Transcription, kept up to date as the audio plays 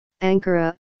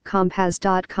Ankara,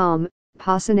 Kompaz.com,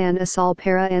 Pasangan Asal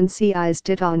Para Ncis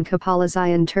Diduga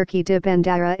Kapalazian Turki di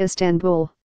Bandara Istanbul.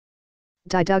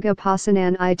 Diduga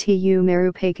Pasangan Itu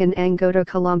Merupakan Anggota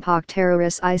Kelompok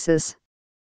Teroris ISIS.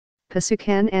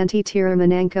 Pasukan Anti-Teror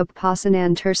Menangkap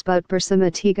Pasangan Tersebut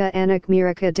bersama tiga anak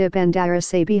mereka di Bandara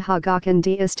Sabi Hagakan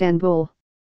di Istanbul.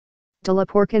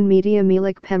 Dilaporkan media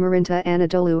milik pemerintah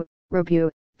Anadolu,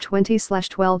 Rabu,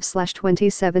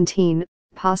 20/12/2017,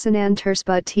 Pasangan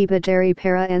tersebut tiba dari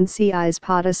para Ncis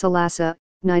pada Selasa,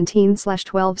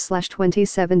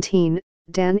 19/12/2017,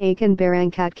 dan akan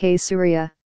berangkat ke Suria.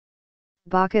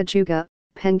 Baka juga,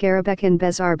 penggerebekan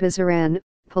besar-besaran,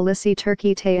 Polisi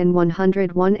Turki Tahan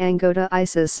 101 anggota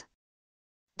ISIS.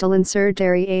 Dilansir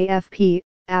dari AFP,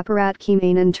 Aparat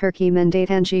Keamanan Turki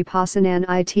mendatangi Pasangan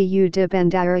Itu di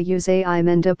Bandara Uzai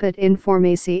mendapat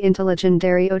informasi intelijen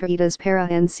dari otoritas para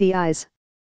Ncis.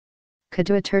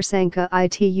 Kedua tersangka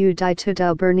Itu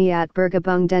dituduh berniat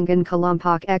bergabung dengan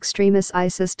kelompok ekstremis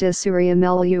ISIS di Suria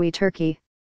melalui Turki.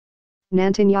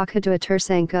 Nantinya kedua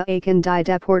tersangka akan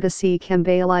dideportasi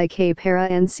kembali ke para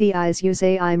Ncis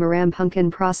Uzai merampungkan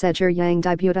prosedur yang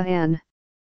dibutuhkan.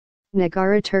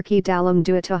 Negara Turki dalam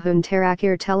 2 tahun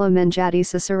terakhir telah menjadi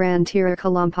sasaran teror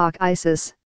kelompok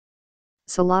ISIS.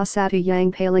 Salah satu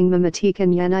yang paling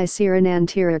mematikan yakni serangan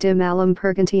teror di malam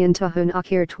pergantian tahun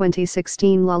akhir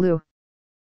 2016 lalu.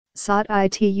 Saat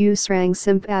Itu serang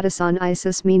simpatisan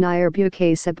ISIS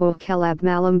menyerbukai sebuah kelab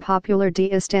malam populer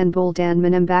di Istanbul dan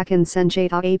menembakkan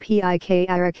senjata API ke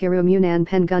arah kerumunan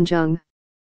pengunjung.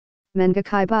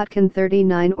 Mengakibatkan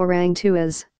 39 orang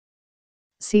tewas.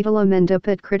 Setelah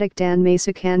mendapat kritik dan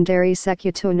masukan dari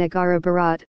sekutu negara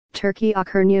barat, Turki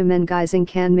akhirnya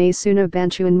mengizinkan masuknya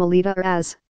bantuan militer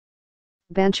as.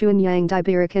 Bantuan yang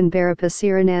diberikan berupa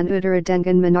serangan udara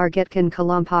dengan menargetkan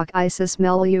kelompok ISIS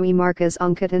melalui markas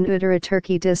angkatan udara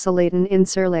Turki di Selatan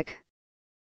Insulik.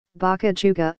 Baka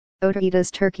juga,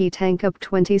 otoritas Turki tangkap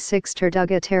 26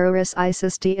 terduga teroris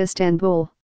ISIS di Istanbul.